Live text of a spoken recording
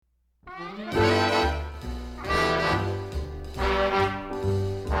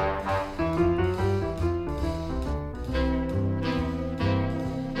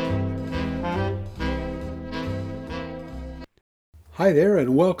Hi there,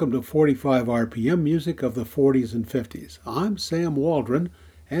 and welcome to 45 RPM Music of the 40s and 50s. I'm Sam Waldron,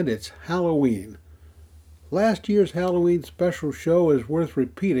 and it's Halloween. Last year's Halloween special show is worth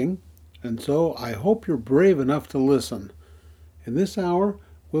repeating, and so I hope you're brave enough to listen. In this hour,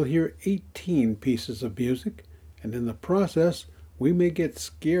 we'll hear 18 pieces of music, and in the process, we may get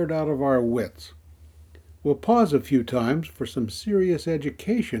scared out of our wits. We'll pause a few times for some serious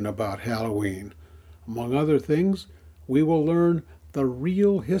education about Halloween. Among other things, we will learn the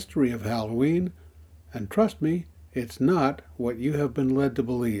real history of Halloween, and trust me, it's not what you have been led to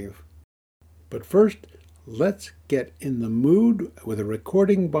believe. But first, let's get in the mood with a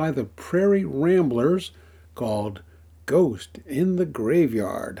recording by the Prairie Ramblers called Ghost in the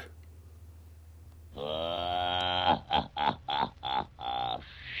Graveyard.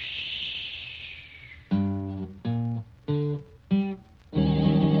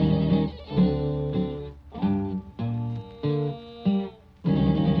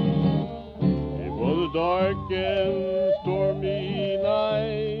 Dark and stormy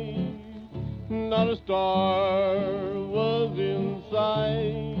night, not a star was in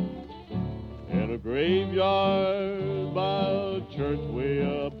sight, in a graveyard by a church way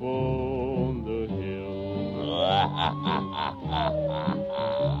up on the hill.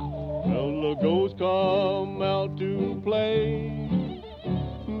 Well, the ghost come out to play,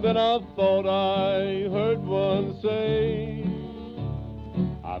 then I thought I heard one say,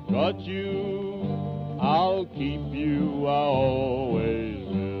 I've got you, I'll keep you, I always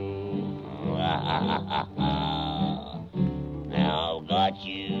will. Now I've got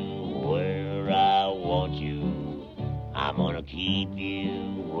you where I want you. I'm gonna keep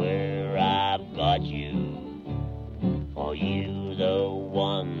you where I've got you. For you, the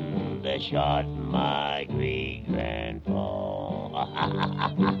one that shot my great-grandpa.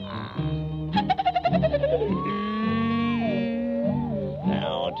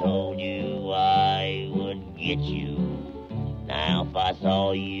 Now I told you I would get you. Now if I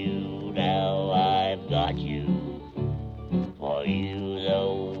saw you, now I've got you. For you, the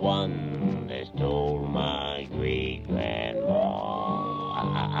one that stole my great-grandma.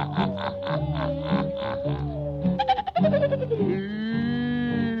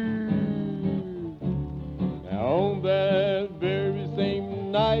 Now on that very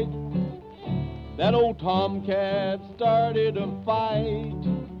same night, that old tomcat started a fight,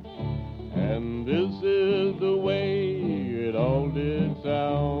 and this is the way it all did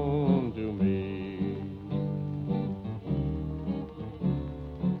sound to me.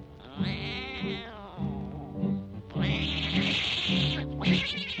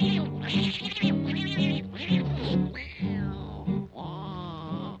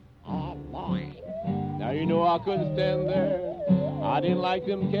 Now you know I couldn't stand there. I didn't like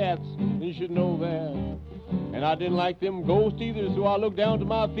them cats, you should know that. And I didn't like them ghosts either, so I looked down to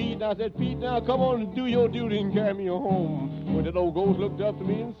my feet and I said, Pete, now come on and do your duty and carry me home. When that old ghost looked up to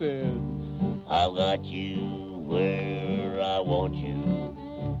me and said, I've got you where I want you.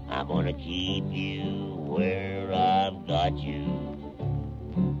 I'm gonna keep you where I've got you.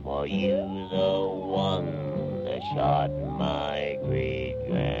 For you, the one that shot my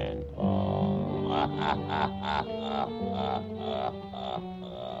great-grandpa.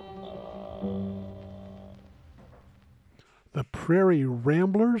 The Prairie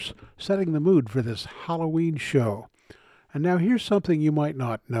Ramblers, setting the mood for this Halloween show. And now here's something you might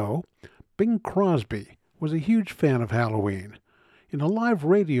not know. Bing Crosby was a huge fan of Halloween. In a live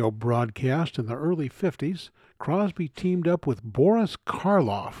radio broadcast in the early 50s, Crosby teamed up with Boris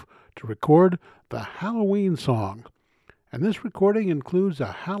Karloff to record the Halloween song. And this recording includes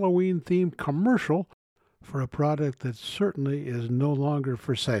a Halloween-themed commercial for a product that certainly is no longer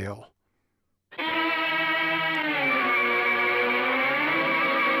for sale.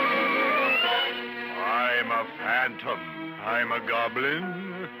 I'm a phantom. I'm a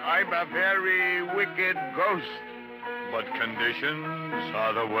goblin. I'm a very wicked ghost. But conditions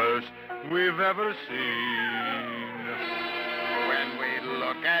are the worst we've ever seen. When we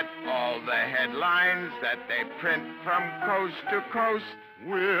look at all the headlines that they print from coast to coast,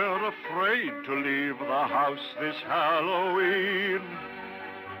 we're afraid to leave the house this Halloween.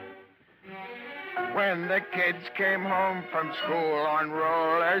 When the kids came home from school on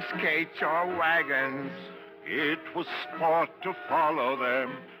roller skates or wagons, it was sport to follow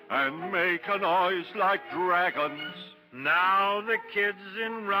them and make a noise like dragons. Now the kids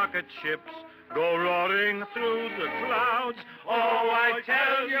in rocket ships go roaring through the clouds. Oh, I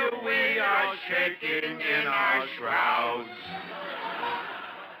tell you, we are shaking in our shrouds.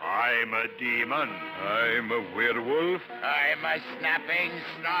 I'm a demon. I'm a werewolf. I'm a snapping,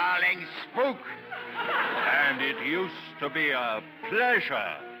 snarling spook. And it used to be a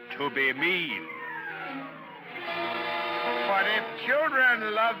pleasure to be mean. But if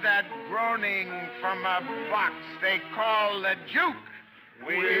children love that groaning from a box they call the juke,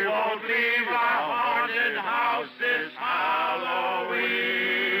 we won't leave our haunted house this Halloween.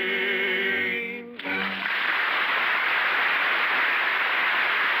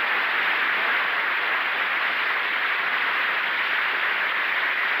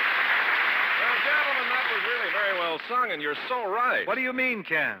 Well, gentlemen, that was really very well sung, and you're so right. What do you mean,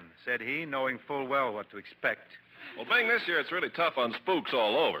 Ken? Said he, knowing full well what to expect. Well, Bing, this year it's really tough on spooks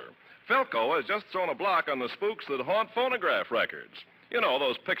all over. Philco has just thrown a block on the spooks that haunt phonograph records. You know,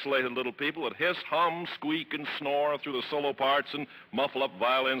 those pixelated little people that hiss, hum, squeak, and snore through the solo parts and muffle up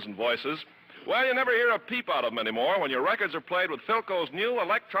violins and voices. Well, you never hear a peep out of them anymore when your records are played with Philco's new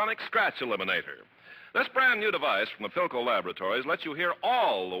electronic scratch eliminator. This brand new device from the Philco Laboratories lets you hear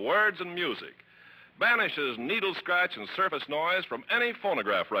all the words and music. Banishes needle scratch and surface noise from any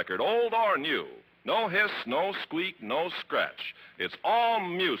phonograph record, old or new. No hiss, no squeak, no scratch. It's all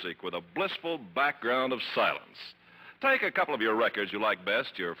music with a blissful background of silence. Take a couple of your records you like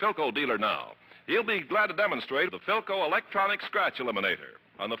best to your Philco dealer now. He'll be glad to demonstrate the Philco Electronic Scratch Eliminator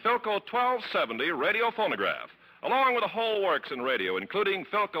on the Philco 1270 radio phonograph, along with the whole works in radio, including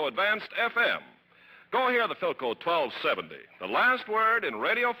Philco Advanced FM. Go hear the Philco 1270, the last word in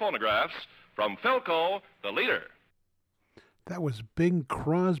radio phonographs from Philco, the leader. That was Bing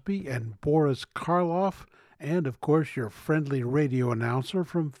Crosby and Boris Karloff, and of course your friendly radio announcer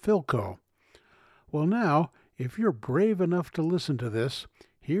from Philco. Well now, if you're brave enough to listen to this,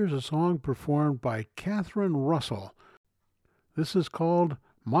 here's a song performed by Catherine Russell. This is called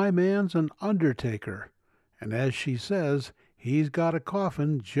My Man's an Undertaker, and as she says, he's got a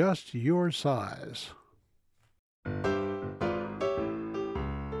coffin just your size.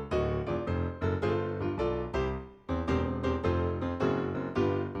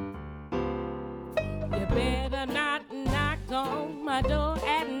 Better not knock on my door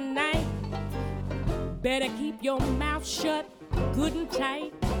at night. Better keep your mouth shut good and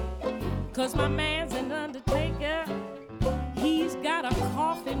tight. 'Cause my man's an undertaker. He's got a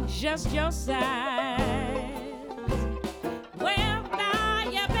coffin just your size. Well, now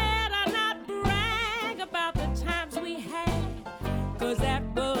you better not brag about the times we had. 'Cause that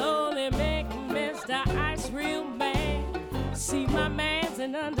will only make Mr. Ice real mad. See, my man's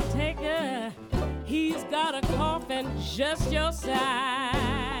an undertaker. He's got a coffin just your size.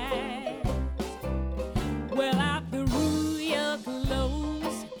 Well, I threw your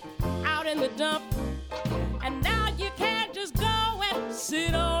clothes out in the dump, and now you can't just go and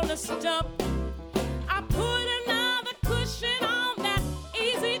sit on the stump. I put another cushion on that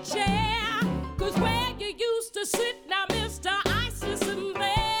easy chair, 'cause where you used to sit now, Mr. Ice isn't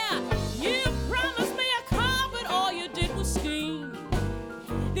there. You promised me a coffin, all you did was scheme.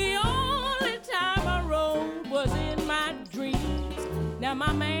 The only time I rode was in my dreams. Now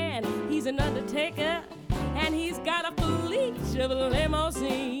my man, he's an undertaker, and he's got a fleet of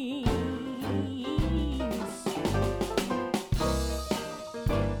limousines.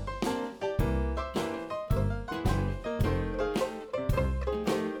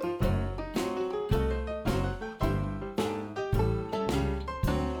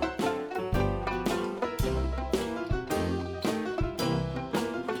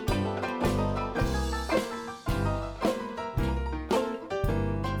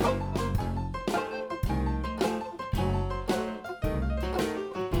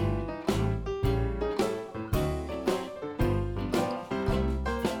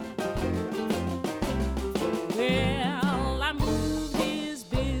 Well, I moved his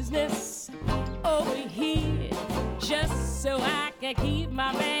business over here just so I could keep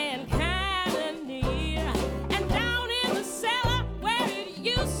my man kinda near. And down in the cellar where it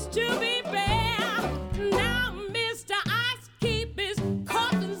used to be bare, now Mr. Ice keep his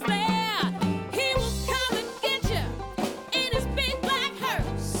coffins there. He will come and get you in his big black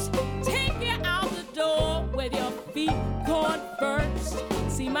hearse, take you out the door with your feet going first.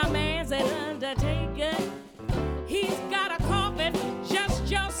 See, my man's an undertaker. He's got a coffin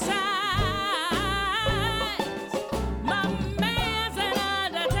just your size. My man's an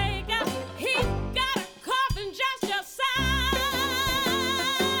undertaker. He's got a coffin just your size.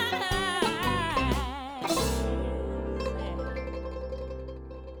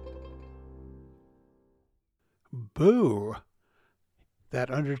 Boo! That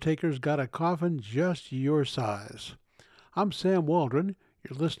Undertaker's Got a Coffin Just Your Size. I'm Sam Waldron.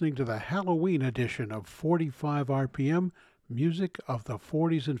 You're listening to the Halloween edition of 45 RPM, music of the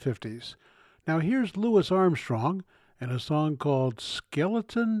 40s and 50s. Now here's Louis Armstrong and a song called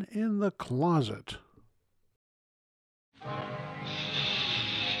Skeleton in the Closet.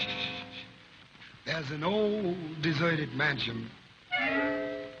 There's an old deserted mansion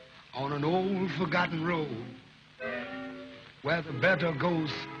on an old forgotten road where the better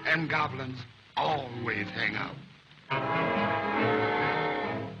ghosts and goblins always hang out.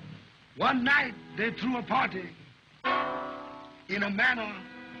 One night they threw a party in a manner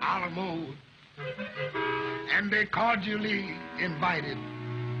a la mode, and they cordially invited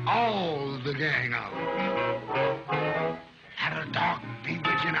all the gang out. At a dark,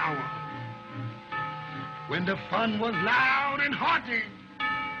 bewitching hour, when the fun was loud and hearty,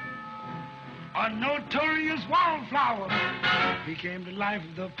 a notorious wallflower became the life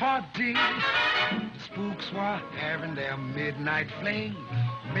of the party. The spooks were having their midnight fling.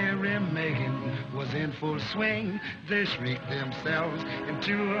 Merry Megan was in full swing. They shrieked themselves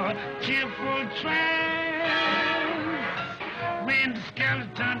into a cheerful trance when the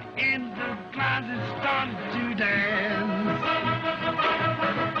skeleton in the closet started to dance.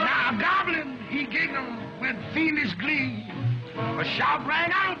 Now Goblin, he giggled with fiendish glee. A shout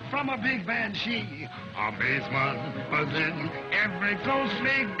rang out from a big banshee. Amazement was in every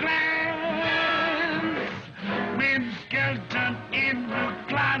ghostly glance when the skeleton in the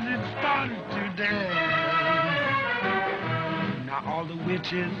closet started to dance. Now all the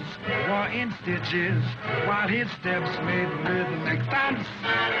witches were in stitches while his steps made rhythmic stunts,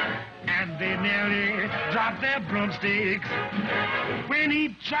 and they nearly dropped their broomsticks when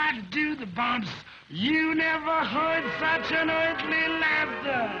he tried to do the bumps. You never heard such an earthly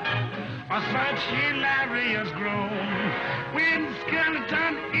laughter or such hilarious groan when the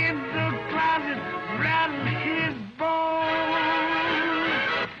skeleton in the closet rattled his bones.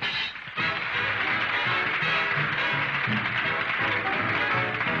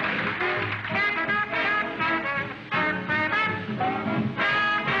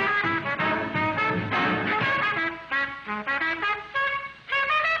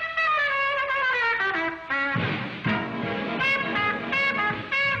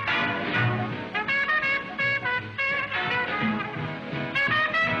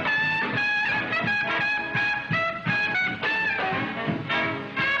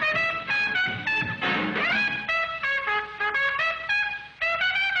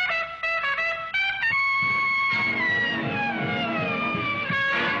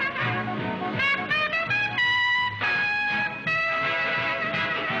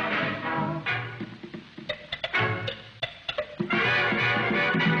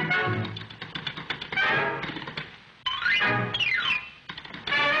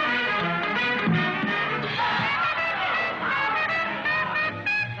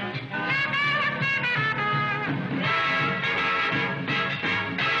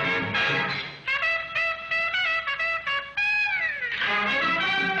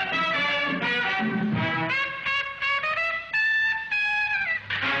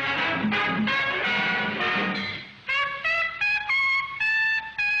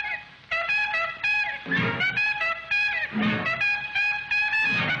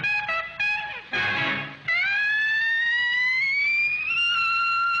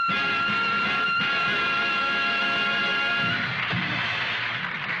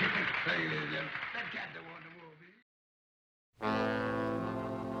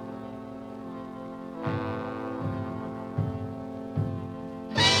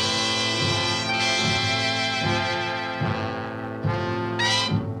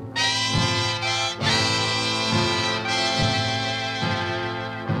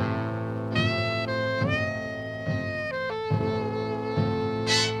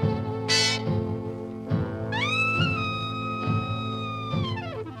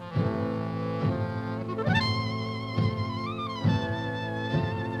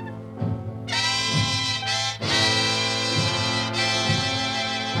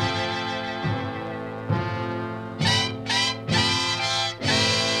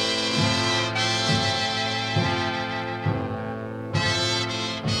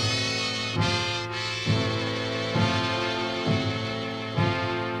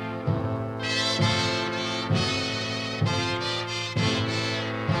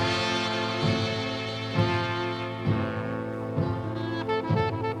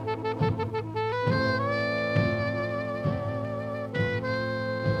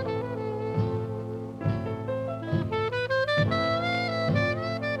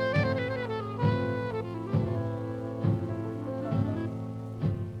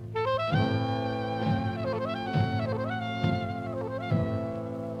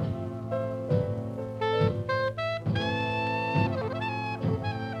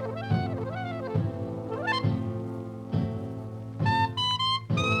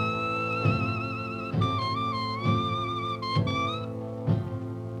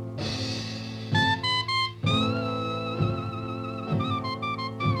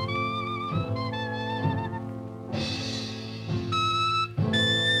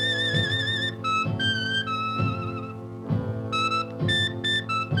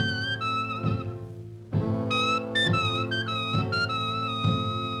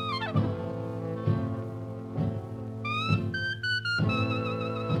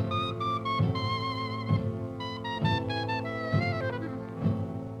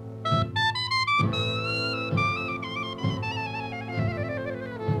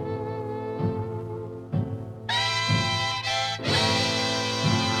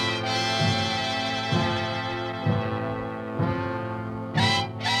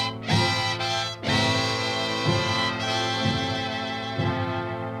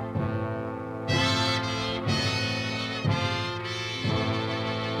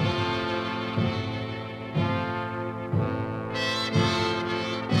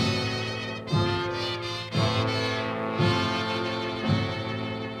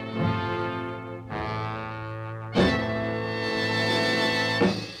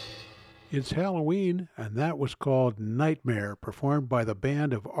 It's Halloween, and that was called Nightmare, performed by the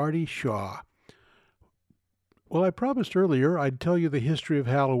band of Artie Shaw. Well, I promised earlier I'd tell you the history of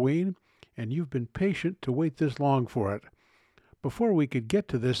Halloween, and you've been patient to wait this long for it. Before we could get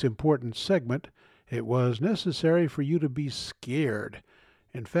to this important segment, it was necessary for you to be scared.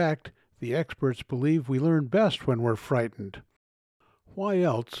 In fact, the experts believe we learn best when we're frightened. Why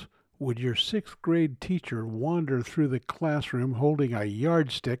else would your 6th grade teacher wander through the classroom holding a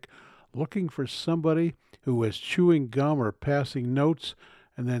yardstick, looking for somebody who was chewing gum or passing notes,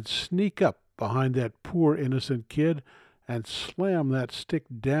 and then sneak up behind that poor innocent kid and slam that stick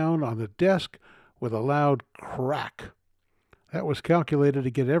down on the desk with a loud crack? That was calculated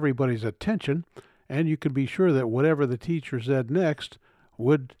to get everybody's attention, and you could be sure that whatever the teacher said next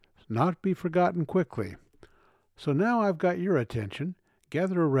would not be forgotten quickly. So now I've got your attention.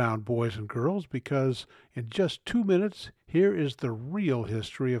 Gather around, boys and girls, because in just 2 minutes, here is the real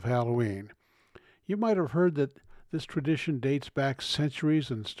history of Halloween. You might have heard that this tradition dates back centuries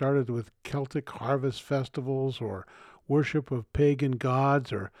and started with Celtic harvest festivals or worship of pagan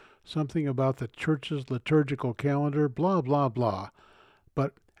gods or something about the church's liturgical calendar, blah, blah, blah.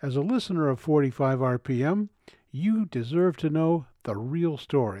 But as a listener of 45 RPM, you deserve to know the real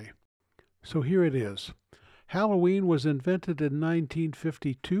story. So here it is. Halloween was invented in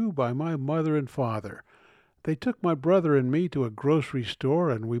 1952 by my mother and father. They took my brother and me to a grocery store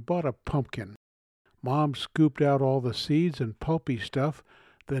and we bought a pumpkin. Mom scooped out all the seeds and pulpy stuff,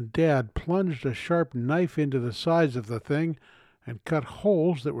 then Dad plunged a sharp knife into the sides of the thing and cut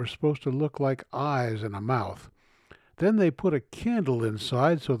holes that were supposed to look like eyes and a mouth. Then they put a candle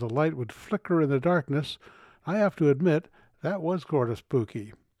inside so the light would flicker in the darkness. I have to admit, that was sort of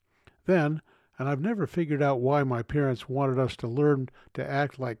spooky. Then, and I've never figured out why my parents wanted us to learn to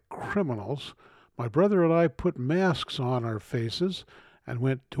act like criminals, my brother and I put masks on our faces and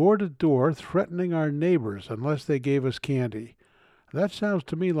went door to door threatening our neighbors unless they gave us candy. That sounds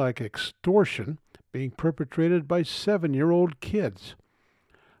to me like extortion being perpetrated by 7-year-old kids.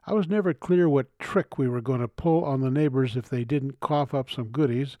 I was never clear what trick we were going to pull on the neighbors if they didn't cough up some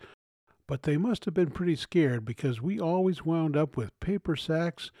goodies, but they must have been pretty scared because we always wound up with paper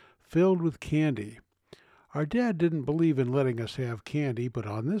sacks filled with candy. Our dad didn't believe in letting us have candy, but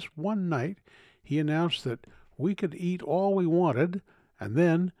on this one night he announced that we could eat all we wanted, and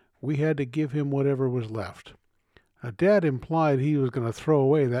then we had to give him whatever was left. Now, Dad implied he was going to throw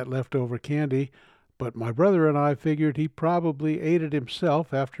away that leftover candy, but my brother and I figured he probably ate it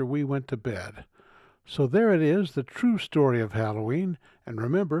himself after we went to bed. So there it is, the true story of Halloween, and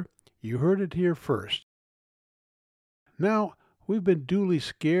remember, you heard it here first. Now, we've been duly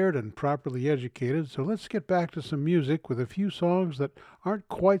scared and properly educated, so let's get back to some music with a few songs that aren't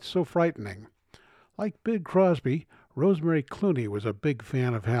quite so frightening. Like Bing Crosby, Rosemary Clooney was a big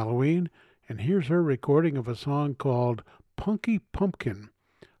fan of Halloween, and here's her recording of a song called Punky Pumpkin,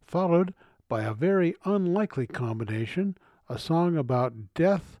 followed by a very unlikely combination, a song about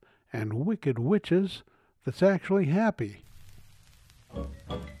death and wicked witches that's actually happy.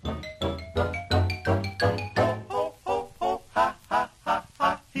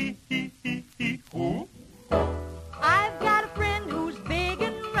 I've got a friend who's big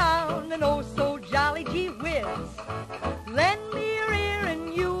and round and oh so jolly, gee whiz. Lend me your ear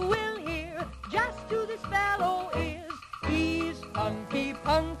and you will hear just who this fellow is. He's Punky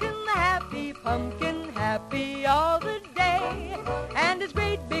Pumpkin, the happy pumpkin, happy all the day. And his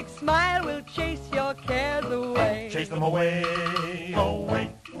great big smile will chase your cares away. Chase them away,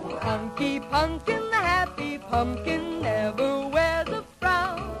 away. Punky Pumpkin, the happy pumpkin, never wears a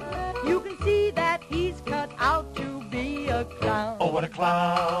frown. You can see that he's cut out to be a clown. Oh, what a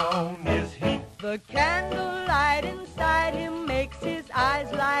clown is he. The candlelight inside him makes his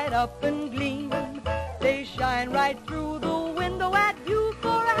eyes light up and gleam. They shine right through the window at you for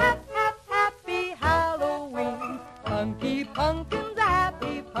a happy Halloween. Punky Pumpkin's a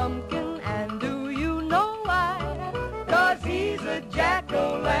happy pumpkin, and do you know why? 'Cause he's a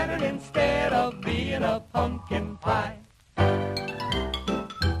jack-o'-lantern instead of being a pumpkin pie.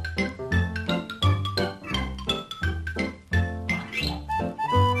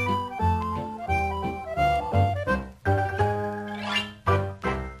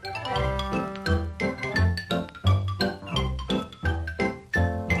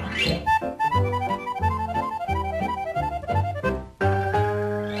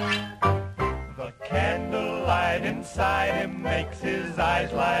 Inside him makes his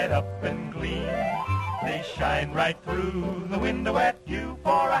eyes light up and gleam. They shine right through the window at you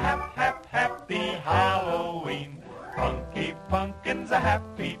for a happy Halloween. Punky Pumpkin's a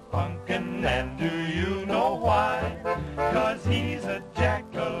happy pumpkin, and do you know why? 'Cause he's a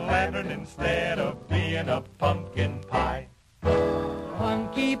jack-o'-lantern instead of being a pumpkin pie.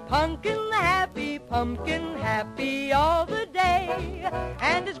 Punky pumpkin, happy all the day,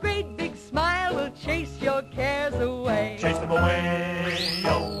 and his great big smile will chase your cares away. Chase them away,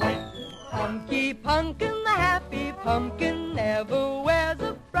 away. Punky pumpkin, the happy pumpkin never wears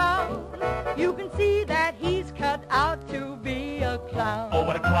a frown. You can see that he's cut out to be a clown. Oh,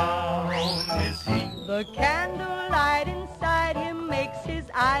 what a clown is he. The candlelight inside him makes his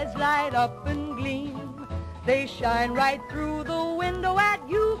eyes light up and gleam. They shine right through the window at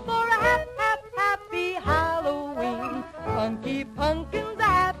you for a happy Halloween. Punky pumpkin's a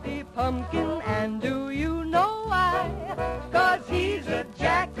happy pumpkin, and do you know why? 'Cause he's a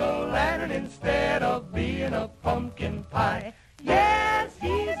jack-o'-lantern instead of being a pumpkin pie. Yes,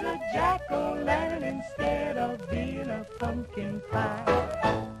 he's a jack-o'-lantern instead of being a pumpkin pie.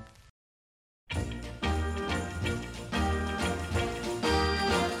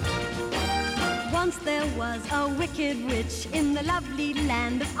 Once there was a wicked witch in the lovely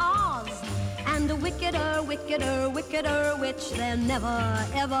land of Oz, and a wickeder witch there never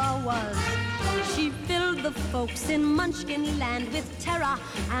ever was. She filled the folks in Munchkin land with terror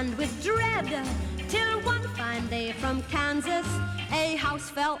and with dread, till one fine day from Kansas a house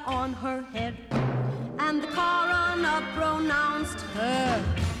fell on her head, and the coroner pronounced her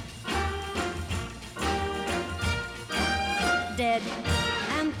dead.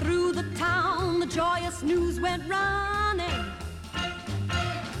 And through the town the joyous news went running,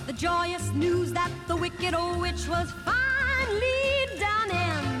 the joyous news that the wicked old witch was finally done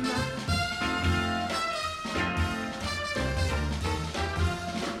in.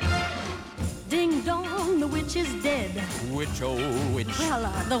 Ding dong, the witch is dead. Which old witch? Well,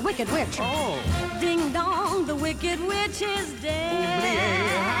 the wicked witch. Oh. Ding dong, the wicked witch is dead.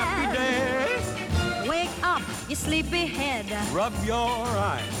 Happy day. Wake up, you sleepy head. Rub your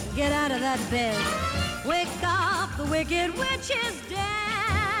eyes. Get out of that bed. Wake up, the wicked witch is dead.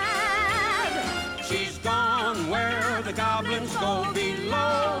 She's gone where the goblins go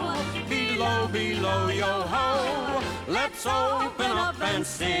below, below, below, yo-ho. Let's open up and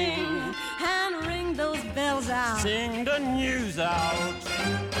sing, and ring those bells out. Sing the news out.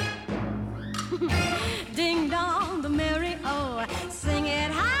 Ding dong, the merry oh, sing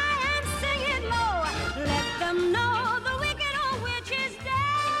it high and sing it low. Let them know the wicked old witch is dead.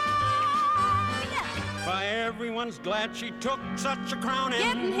 Why, everyone's glad she took such a crowning.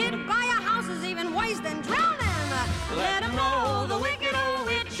 Getting hit by a house is even worse than drowning. Let them know the wicked old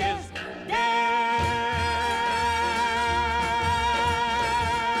witch is dead.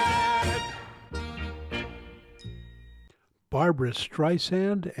 Barbra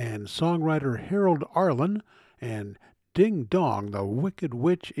Streisand and songwriter Harold Arlen and Ding Dong, the Wicked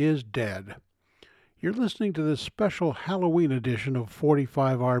Witch is Dead. You're listening to this special Halloween edition of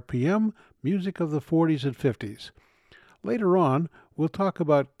 45 RPM, music of the 40s and 50s. Later on, we'll talk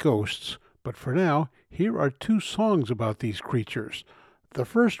about ghosts, but for now, here are two songs about these creatures. The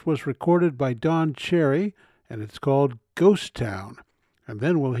first was recorded by Don Cherry, and it's called Ghost Town. And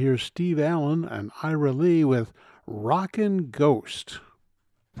then we'll hear Steve Allen and Ira Lee with Rockin' Ghost.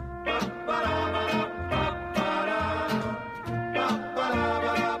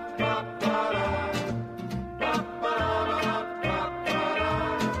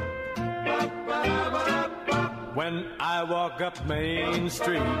 When I walk up Main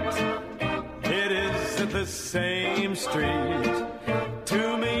Street, it isn't the same street.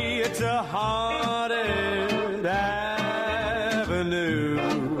 To me, it's a haunted avenue.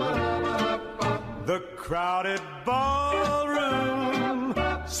 The crowded ballroom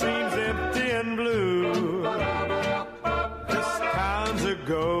seems empty and blue. This town's a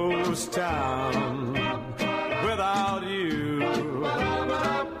ghost town without you.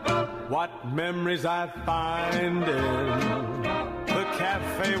 What memories I find in the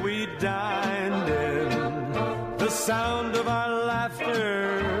cafe we dined in. The sound of our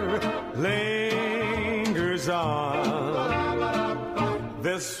laughter lingers on.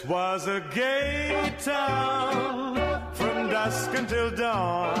 This was a gay town from dusk until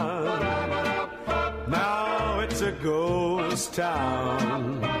dawn. Now it's a ghost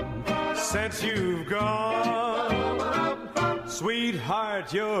town since you've gone.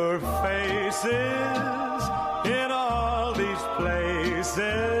 Sweetheart, your face is in all these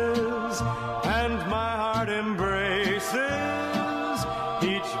places, and my heart embraces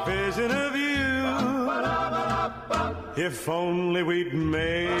each vision of you. If only we'd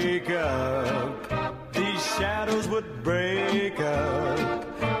make up, these shadows would break up,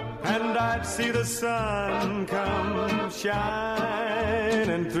 and I'd see the sun come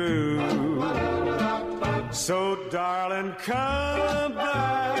shining through. So darling, come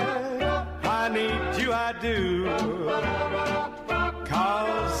back you I do,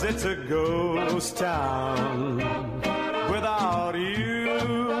 'cause it's a ghost town without you.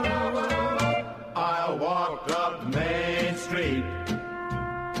 I walked up Main Street,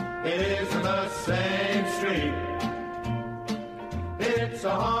 it isn't the same street. It's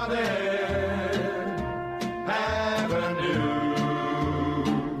a haunted avenue.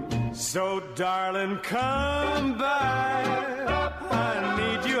 So darling, come by, I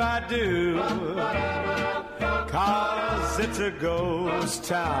need you, I do, 'cause it's a ghost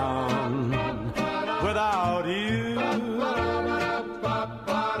town without you.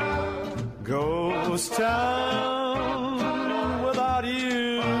 Ghost town without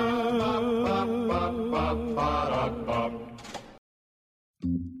you.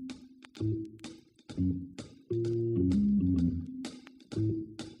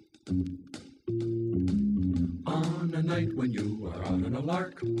 On a night when you are out on a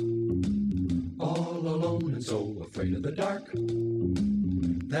lark, all alone and so afraid of the dark,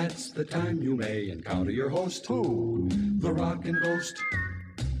 that's the time you may encounter your host, the rockin' ghost.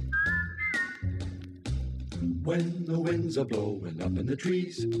 When the winds are blowing up in the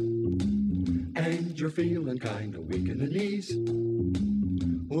trees, and you're feeling kind of weak in the knees,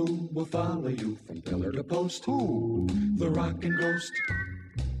 who will follow you from pillar to post? The rockin' ghost.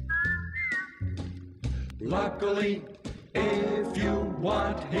 Luckily, if you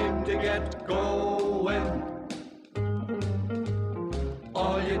want him to get going,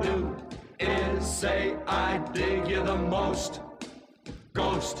 all you do is say, I dig you the most,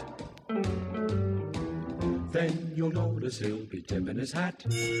 ghost. Then you'll notice he'll be tipping his hat,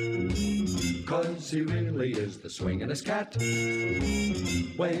 'cause he really is the swingin'est cat.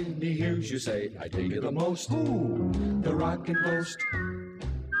 When he hears you say, I dig you the most, the rockin' ghost.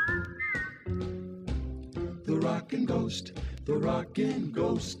 The rockin' ghost, the rockin'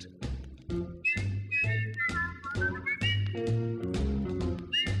 ghost.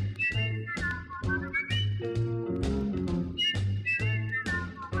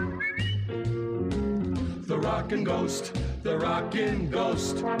 The rockin' ghost, the rockin'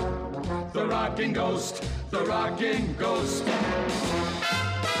 ghost, the rockin' ghost, the rockin' ghost.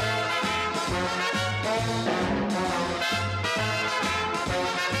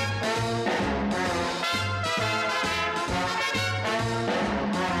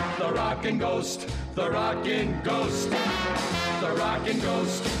 The rockin' ghost, the rockin' ghost, the rockin'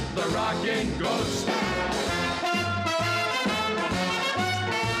 ghost, the rockin' ghost.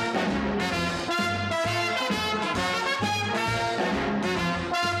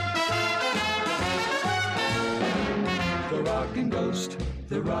 The rockin' ghost,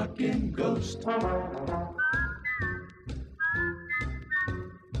 the rockin' ghost.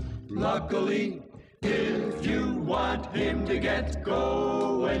 Luckily, if you want him to get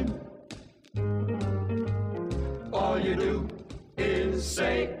going, all you do is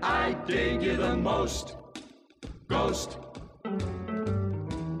say, I dig you the most, ghost.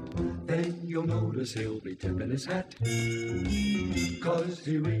 Then you'll notice he'll be tipping his hat, 'cause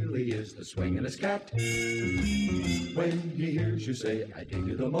he really is the swingin'est cat. When he hears you say, I dig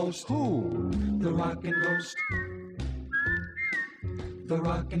you the most, the rockin' ghost. The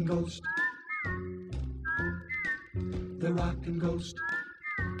rockin' ghost. The rockin' ghost.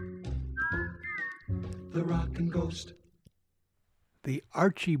 The rockin' ghost. The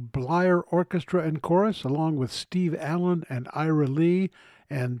Archie Blyer Orchestra and Chorus, along with Steve Allen and Ira Lee,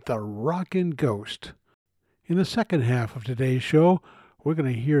 and The Rockin' Ghost. In the second half of today's show, we're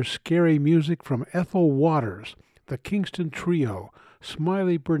going to hear scary music from Ethel Waters, the Kingston Trio,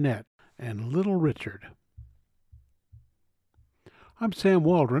 Smiley Burnett, and Little Richard. I'm Sam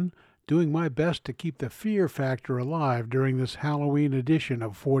Waldron, doing my best to keep the fear factor alive during this Halloween edition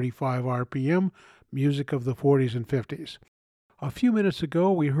of 45 RPM, Music of the 40s and 50s. A few minutes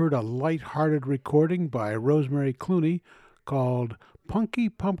ago, we heard a light-hearted recording by Rosemary Clooney called Punky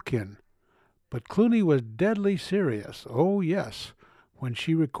Pumpkin. But Clooney was deadly serious, oh yes, when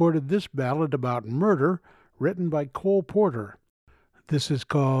she recorded this ballad about murder written by Cole Porter. This is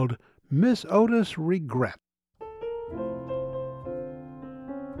called Miss Otis Regret.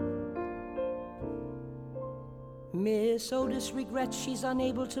 Miss Otis regrets she's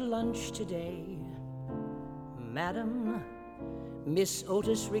unable to lunch today. Madam, Miss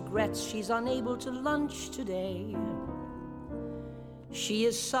Otis regrets she's unable to lunch today. She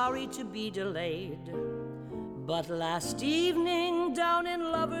is sorry to be delayed, but last evening down in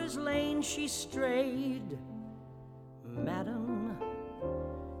Lover's Lane she strayed. Madam,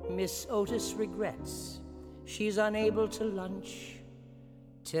 Miss Otis regrets she's unable to lunch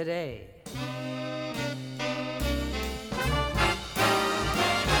today.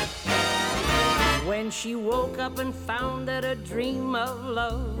 When And she woke up and found that her dream of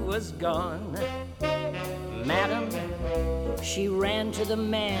love was gone. Madam, she ran to the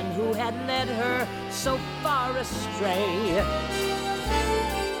man who had led her so far astray,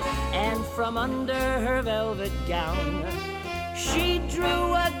 and from under her velvet gown she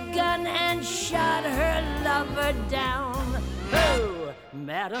drew a gun and shot her lover down. Oh,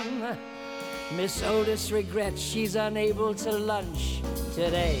 madam, Miss Otis regrets she's unable to lunch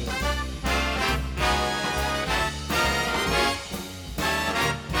today.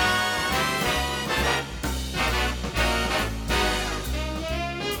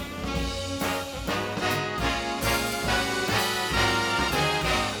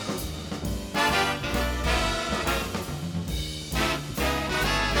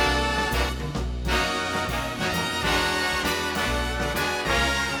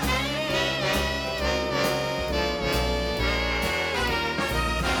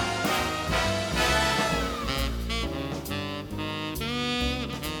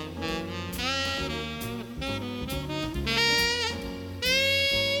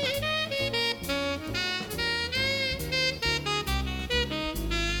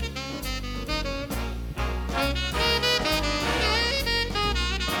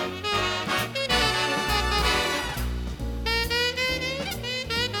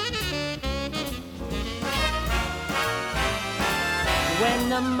 When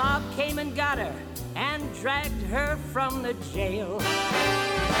the mob came and got her and dragged her from the jail,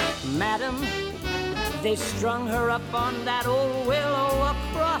 madam, they strung her up on that old willow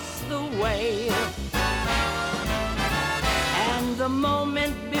across the way. And the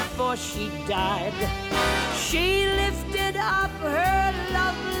moment before she died, she lifted up her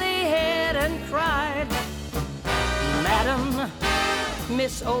lovely head and cried. Madam,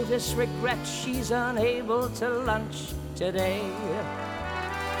 Miss Otis regrets she's unable to lunch today.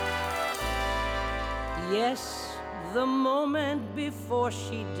 Yes, the moment before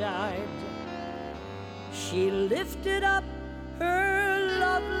she died, she lifted up her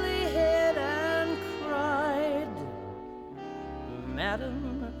lovely head and cried.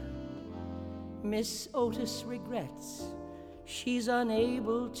 Madam, Miss Otis regrets she's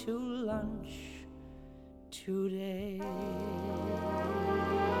unable to lunch today.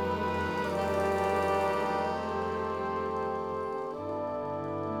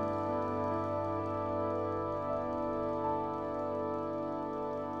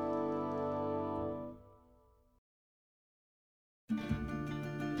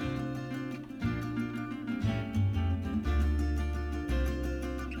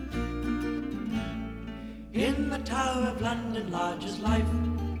 In the Tower of London lodges life.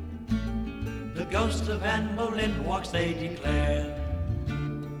 The ghost of Anne Boleyn walks, they declare.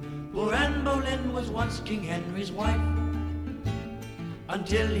 Poor Anne Boleyn was once King Henry's wife,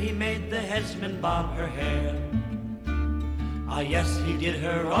 until he made the headsman bob her hair. Ah yes, he did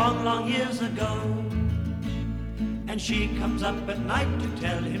her wrong long years ago, and she comes up at night to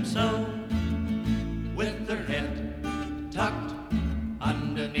tell him so. With her head tucked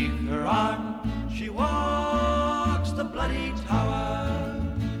underneath her arm, she walks the bloody tower.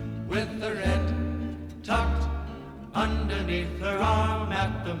 With her head tucked underneath her arm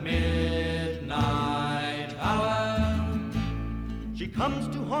at the midnight hour. She comes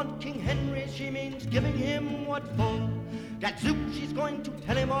to haunt King Henry, she means giving him what for. Gadzooks, she's going to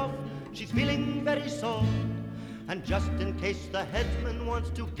tell him off, she's feeling very sore. And just in case the headsman wants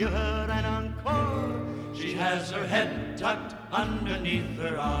to give her an encore, she has her head tucked underneath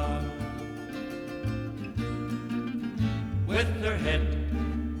her arm. With her head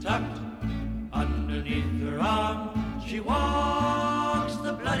tucked underneath her arm, she walks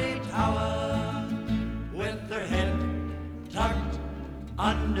the bloody tower. With her head tucked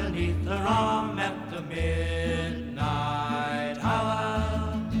underneath her arm at the midnight hour.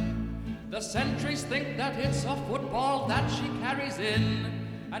 The sentries think that it's a football that she carries in,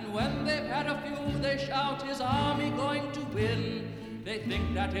 and when they've had a few, they shout, "Is Army going to win?" They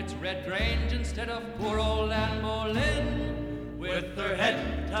think that it's Red Grange instead of poor old Anne Boleyn, with her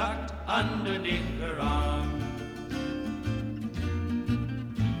head tucked underneath her arm.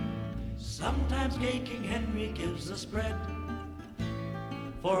 Sometimes gay King Henry gives a spread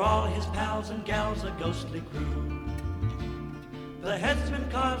for all his pals and gals, a ghostly crew. The headsman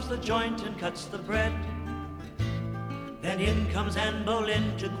carves the joint and cuts the bread. Then in comes Anne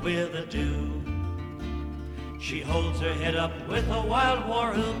Boleyn to queer the do. She holds her head up with a wild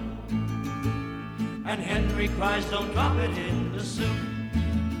war whoop, and Henry cries, "Don't drop it in the soup."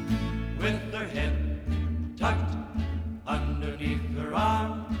 With her head tucked underneath her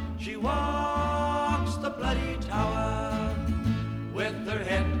arm, she walks the bloody tower. With her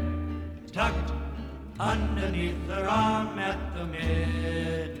head tucked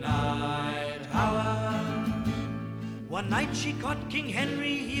One night she caught King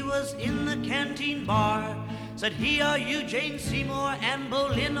Henry, he was in the canteen bar. Said he, are you Jane Seymour, Anne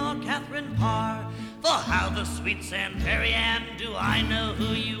Boleyn, or Catherine Parr? For how the sweet Santeri Ann do I know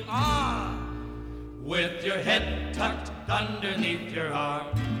who you are? With your head tucked underneath your arm.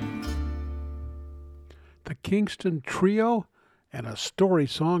 The Kingston Trio, and a story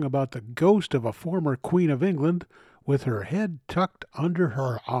song about the ghost of a former Queen of England with her head tucked under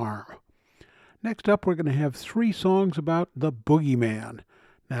her arm. Next up, we're going to have 3 songs about the Boogeyman.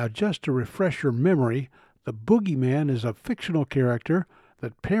 Now, just to refresh your memory, the Boogeyman is a fictional character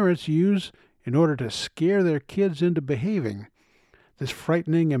that parents use in order to scare their kids into behaving. This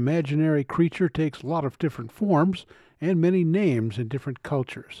frightening imaginary creature takes a lot of different forms and many names in different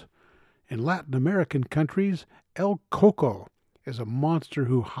cultures. In Latin American countries, El Coco is a monster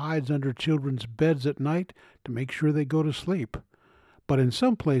who hides under children's beds at night to make sure they go to sleep. But in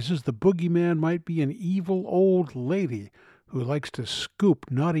some places, the Boogeyman might be an evil old lady who likes to scoop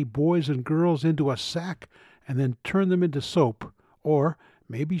naughty boys and girls into a sack and then turn them into soap, or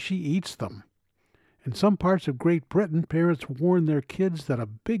maybe she eats them. In some parts of Great Britain, parents warn their kids that a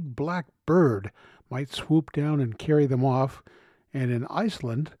big black bird might swoop down and carry them off, and in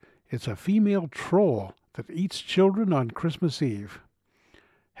Iceland, it's a female troll that eats children on Christmas Eve.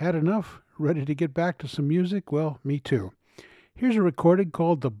 Had enough? Ready to get back to some music? Well, me too. Here's a recording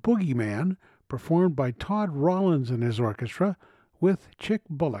called The Boogeyman, performed by Todd Rollins and his orchestra with Chick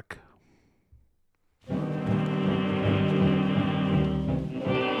Bullock.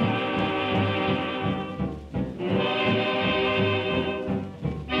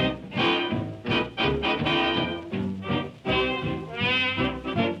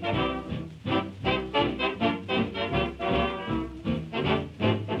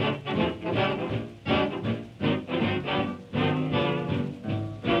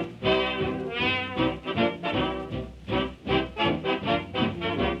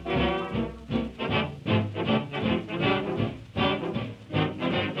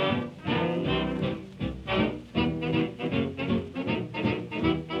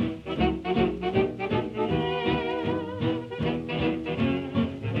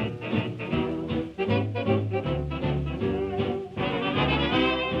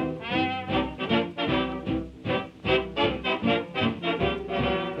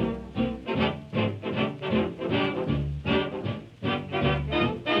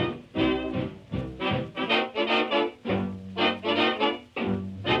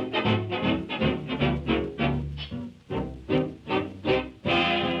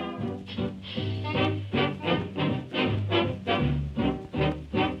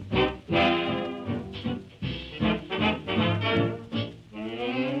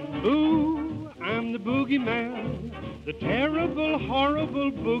 The terrible,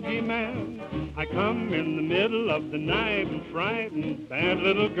 horrible boogeyman. I come in the middle of the night and frighten bad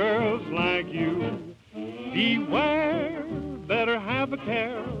little girls like you. Beware, better have a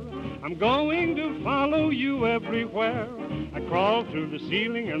care. I'm going to follow you everywhere. I crawl through the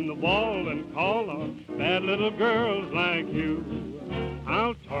ceiling and the wall and call on bad little girls like you.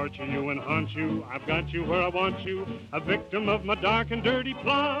 I'll torture you and haunt you. I've got you where I want you, a victim of my dark and dirty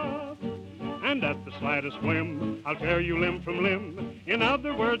plot. And at the slightest whim, I'll tear you limb from limb. In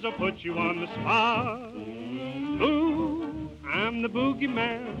other words, I'll put you on the spot. Ooh, I'm the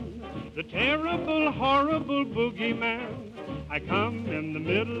boogeyman, the terrible, horrible boogeyman. I come in the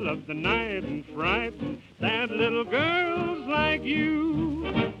middle of the night and frighten bad little girls like you.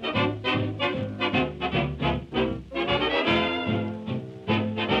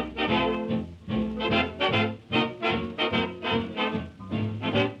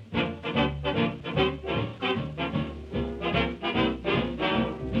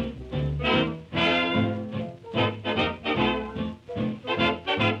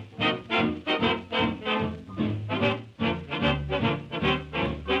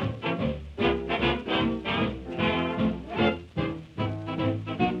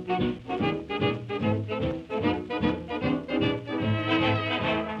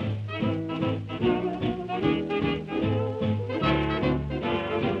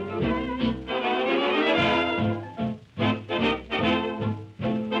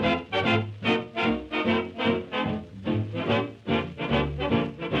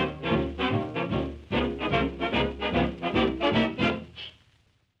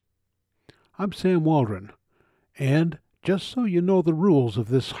 I'm Sam Waldron, and just so you know the rules of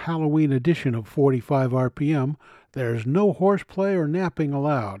this Halloween edition of 45 RPM, there's no horseplay or napping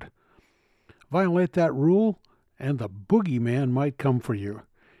allowed. Violate that rule, and the boogeyman might come for you.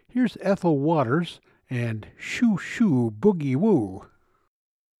 Here's Ethel Waters and Shoo Shoo Boogie Woo.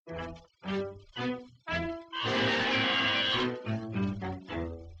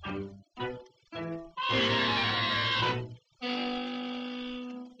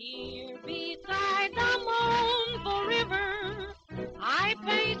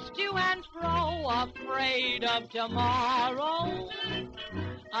 dance to and fro, afraid of tomorrow,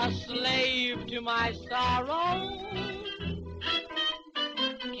 a slave to my sorrow.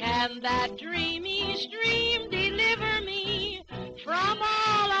 Can that dreamy stream deliver me from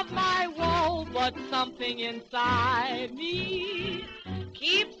all of my woe? But something inside me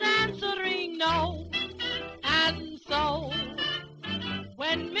keeps answering no. And so,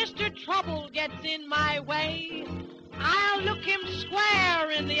 when Mr. Trouble gets in my way, I'll look him square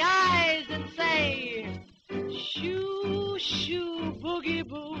in the eyes and say, shoo, shoo, boogie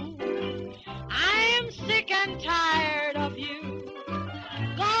boo, I'm sick and tired of you.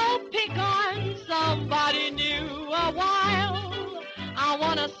 Go pick on somebody new a while. I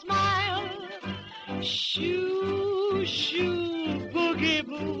want to smile. Shoo, shoo, boogie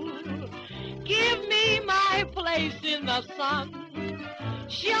boo, give me my place in the sun.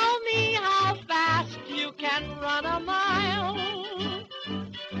 Show me how fast you can run a mile.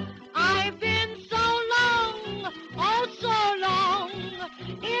 I've been so long, oh so long,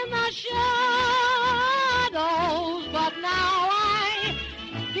 in the shadows, but now I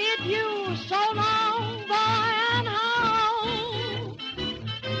bid you so long, boy, and how?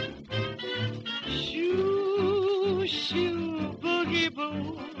 Shoo, shoo, boogie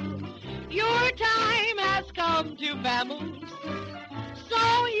boo, your time has come to vamoose. So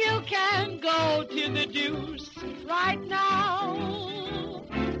you can go to the deuce right now.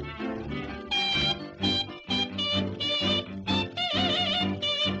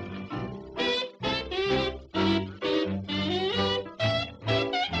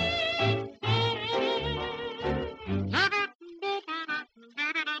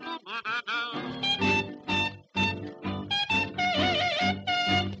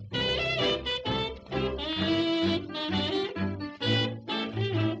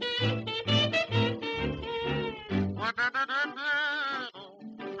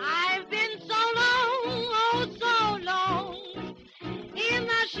 I've been so long, oh so long, in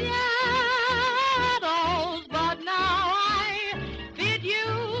the shadows, but now I bid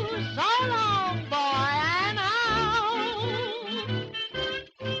you so long, boy, and how?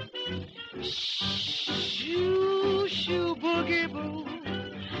 Shoo, shoo, boogie boo,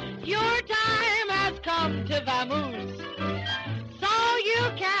 your time has come to vamoose, so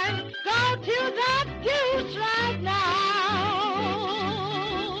you can go to the deuce right now.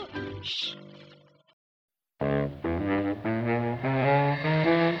 Shh.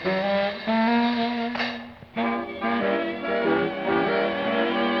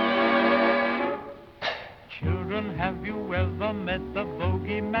 Children, have you ever met the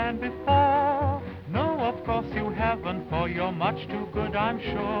bogeyman before? No, of course you haven't, for you're much too good, I'm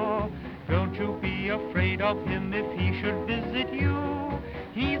sure. Don't you be afraid of him if he should visit you.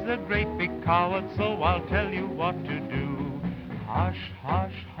 He's a great big coward, so I'll tell you what to do. Hush,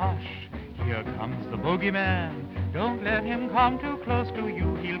 hush, hush, here comes the bogeyman. Don't let him come too close to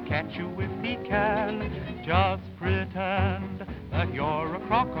you, he'll catch you if he can. Just pretend that you're a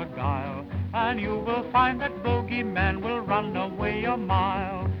crocodile, and you will find that bogeyman will run away a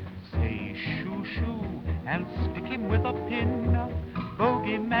mile. Say shoo shoo and stick him with a pin.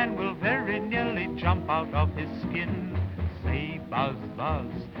 Bogeyman will very nearly jump out of his skin. Say buzz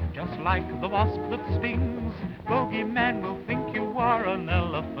buzz, just like the wasp that stings. Bogeyman will think you are an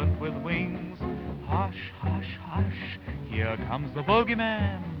elephant with wings. Hush, hush, hush, here comes the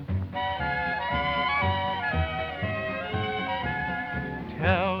bogeyman.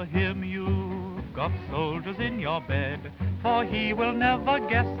 Tell him you've got soldiers in your bed, for he will never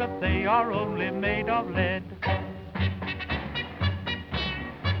guess that they are only made of lead.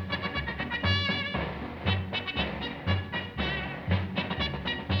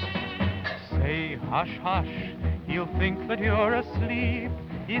 Say hush, hush, he'll think that you're asleep.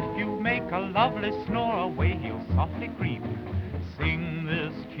 If you make a lovely snore away, he'll softly creep. Sing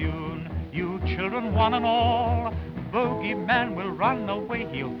this tune, you children one and all. Bogeyman will run away,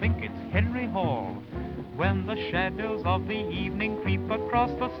 he'll think it's Henry Hall. When the shadows of the evening creep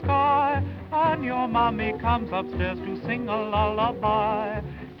across the sky, and your mommy comes upstairs to sing a lullaby,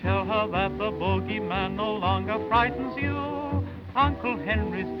 tell her that the bogeyman no longer frightens you. Uncle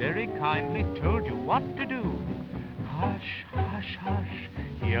Henry's very kindly told you what to do. Hush, hush, hush,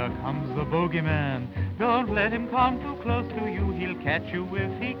 here comes the bogeyman. Don't let him come too close to you, he'll catch you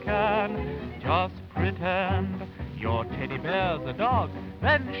if he can. Just pretend your teddy bear's a dog,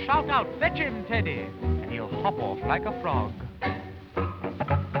 then shout out, fetch him, Teddy, and he'll hop off like a frog.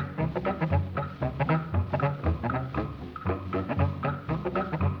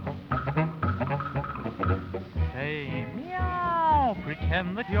 Say meow,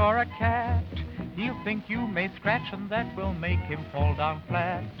 pretend that you're a cat. He'll think you made scratch and that will make him fall down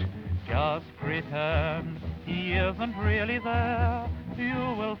flat. Just pretend he isn't really there. You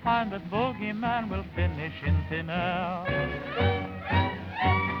will find that boogeyman will finish in thin air.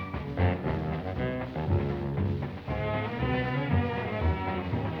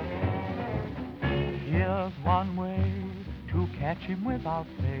 Here's one way to catch him without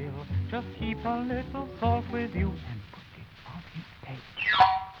fail. Just keep a little salt with you and put it on his tail.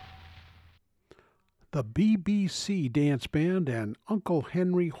 The BBC Dance Band and Uncle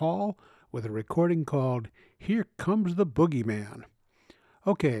Henry Hall with a recording called Here Comes the Boogeyman.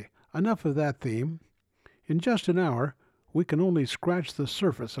 Okay, enough of that theme. In just an hour, we can only scratch the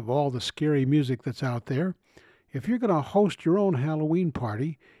surface of all the scary music that's out there. If you're going to host your own Halloween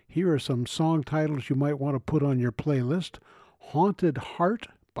party, here are some song titles you might want to put on your playlist. Haunted Heart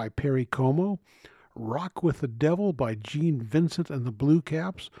by Perry Como, Rock with the Devil by Gene Vincent and the Blue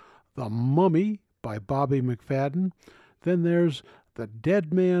Caps, The Mummy by Bobby McFadden. Then there's The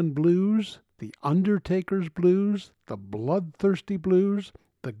Dead Man Blues, The Undertaker's Blues, The Bloodthirsty Blues,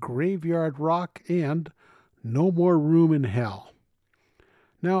 The Graveyard Rock, and No More Room in Hell.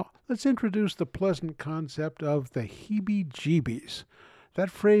 Now, let's introduce the pleasant concept of the heebie-jeebies.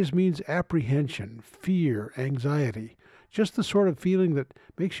 That phrase means apprehension, fear, anxiety, just the sort of feeling that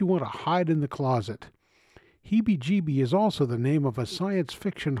makes you want to hide in the closet. Heebie-jeebie is also the name of a science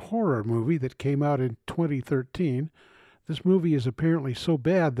fiction horror movie that came out in 2013. This movie is apparently so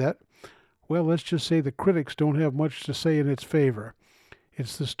bad that, well, let's just say the critics don't have much to say in its favor.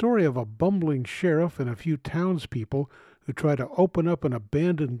 It's the story of a bumbling sheriff and a few townspeople who try to open up an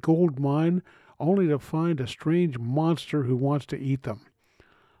abandoned gold mine only to find a strange monster who wants to eat them.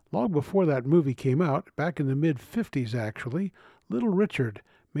 Long before that movie came out, back in the mid-50s actually, Little Richard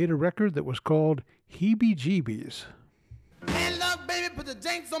made a record that was called Heebie-Jeebies. Hey, look, baby, put the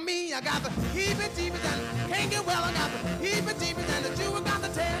jinx on me. I got the heebie-jeebies and can't get well. I got the heebie-jeebies and the Jew got the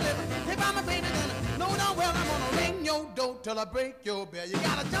tail. If I'm a baby, then no, no, well, I'm gonna ring your door till I break your bell. You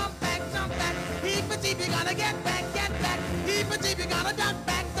gotta jump back, heebie-jeebie, gotta get back, heebie-jeebie, gotta duck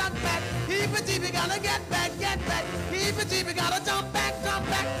back, heebie-jeebie, gotta get back, heebie-jeebie, gotta jump back,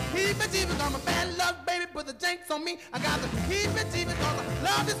 heebie-jeebie, got my bad luck, baby, put the jinx on me. I got the heebie-jeebie, cause I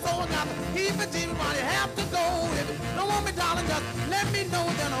love you so. I got the heebie-jeebie, why you have to go? If you don't want me, darling, just let me know,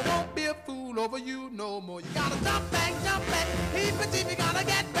 then I won't be a fool over you no more. You gotta jump back, heebie-jeebie, gotta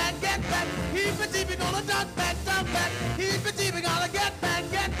get back, heebie-jeebie, gonna duck back, heebie-jeebie, gotta get back,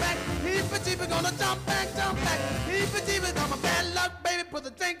 heebie-jeebie, gonna jump back, heebie-jeebie, got my bad luck, baby, put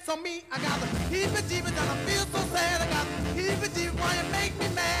the drinks on me. I got the heebie-jeebie, and I feel so sad. I got the heebie-jeebie, why you make me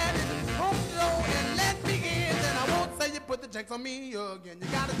mad? If you open the door and let me in, then I won't say you put the drinks on me again. You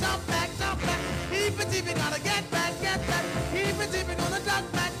gotta jump back, heebie-jeebie, gotta get back, heebie-jeebie, gonna duck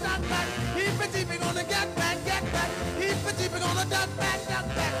back, heebie-jeebie, gonna get back, heebie-jeebie, gonna duck back,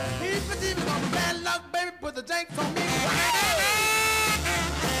 heebie-jeebie, got my bad luck, baby, put the drinks on me.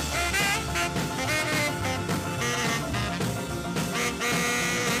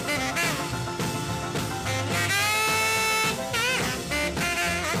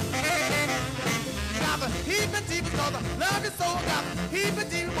 Heebie-jeebie, cause I love you so. I got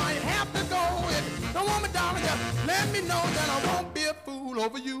heebie-jeebie, why you have to go? If you don't want me, darling, just let me know, then I won't be a fool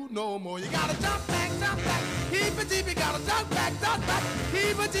over you no more. You gotta jump back, heebie-jeebie, gotta jump back,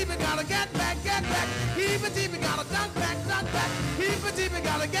 heebie-jeebie, gotta get back, heebie-jeebie, gotta jump back, heebie-jeebie,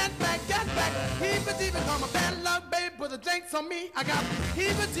 gotta get back, heebie-jeebie, got my bad luck, baby, put the drinks on me. I got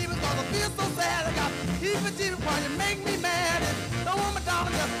heebie-jeebie, cause I feel so sad. I got heebie-jeebie, why you make me mad? If you don't want me,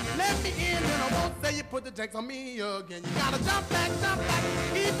 darling, just let me in, then I won't say you put the drinks on me again. You gotta jump back,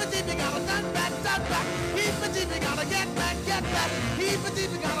 heebie-jeebie, gotta jump back, heebie-jeebie, gotta get back,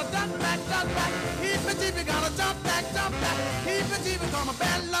 heebie-jeebie, gotta jump back, heebie-jeebie, gotta jump back, heebie-jeebie, got my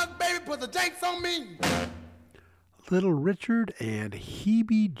bad luck, baby, put the drinks on me. Little Richard and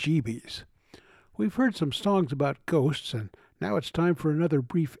Heebie-Jeebies. We've heard some songs about ghosts, and now it's time for another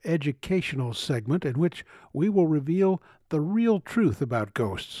brief educational segment in which we will reveal the real truth about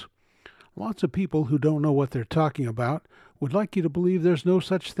ghosts. Lots of people who don't know what they're talking about would like you to believe there's no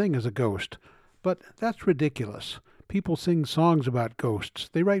such thing as a ghost. But that's ridiculous. People sing songs about ghosts.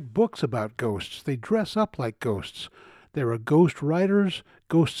 They write books about ghosts. They dress up like ghosts. There are ghost writers,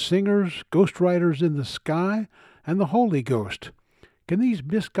 ghost singers, ghost writers in the sky, and the Holy Ghost. Can these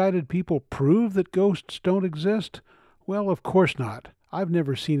misguided people prove that ghosts don't exist? Well, of course not. I've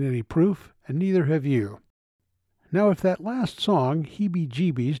never seen any proof, and neither have you. Now, if that last song,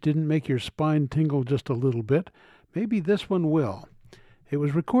 Heebie-Jeebies, didn't make your spine tingle just a little bit, maybe this one will. It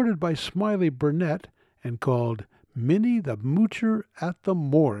was recorded by Smiley Burnett and called Minnie the Moocher at the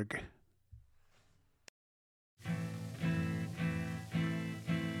Morgue.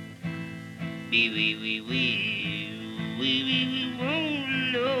 Wee wee wee wee wee wee wee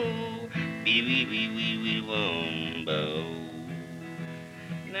wombo. Wee wee wee wee wee wombo.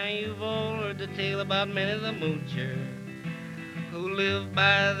 Now you've all heard the tale about Minnie the Moocher, who lived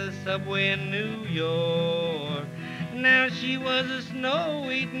by the subway in New York. Now she was a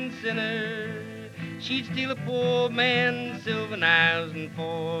snow-eating sinner. She'd steal a poor man's silver knives and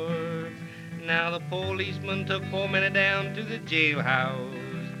forks. Now the policeman took poor Minnie down to the jailhouse,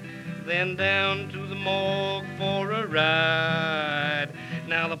 then down to the morgue for a ride.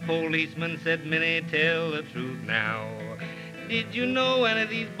 Now the policeman said, Minnie, tell the truth now. Did you know any of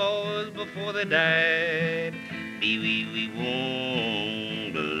these boys before they died? Bee wee wee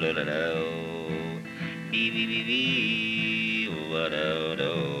wong, da da da. Bee wee wee wee, wa da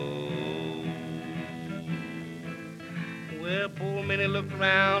da. Well, poor Minnie looked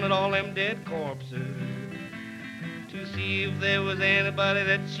around at all them dead corpses to see if there was anybody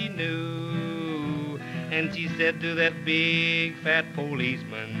that she knew. And she said to that big fat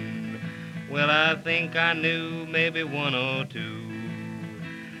policeman, well, I think I knew maybe one or two.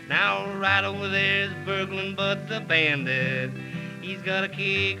 Now right over there's burgling Bud the Bandit. He's got a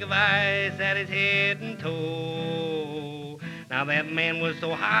cake of ice at his head and toe. Now that man was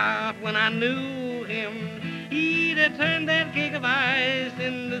so hot when I knew him, he'd have turned that cake of ice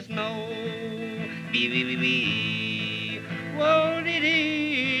into snow. Bee wee wee wee, whoa dee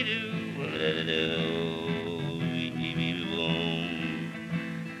dee doo, whoa da da do, wee wee wee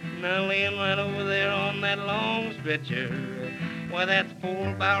woo. Now laying right over there on that long stretcher, why that's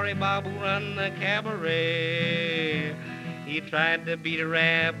poor Bowery Bob who run the cabaret. He tried to beat a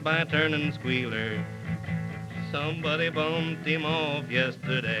rap by turning squealer. Somebody bumped him off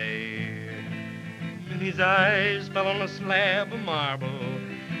yesterday. Minnie's eyes fell on a slab of marble,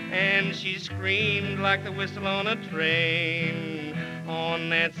 and she screamed like the whistle on a train. On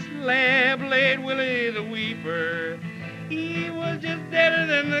that slab laid Willie the Weeper. He was just deader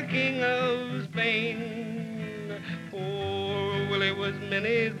than the King of Spain. Poor Willie was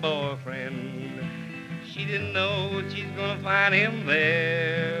Minnie's boyfriend. She didn't know she's gonna find him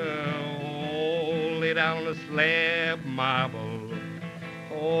there, all laid out on a slab of marble,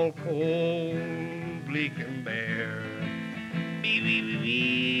 all cold, bleak and bare. Bee wee wee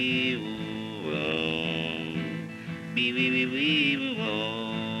wee woo, bee wee wee wee woo,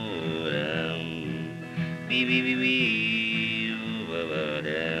 bee wee wee wee woo,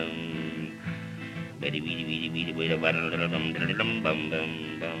 betty wee wee wee wee bum bum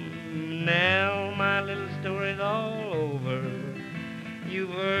bum. Now my little story's all over. You've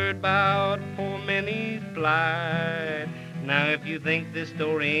heard about poor Minnie's plight. Now if you think this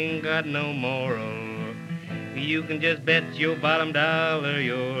story ain't got no moral, you can just bet your bottom dollar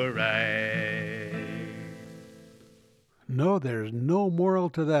you're right. No, there's no moral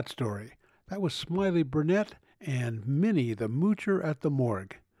to that story. That was Smiley Burnette and Minnie the Moocher at the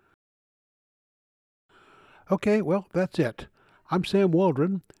Morgue. Okay, well, that's it. I'm Sam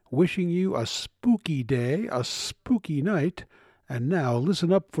Waldron, wishing you a spooky day, a spooky night, and now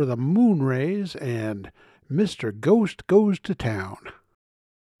listen up for the moon rays and Mr. Ghost Goes to Town.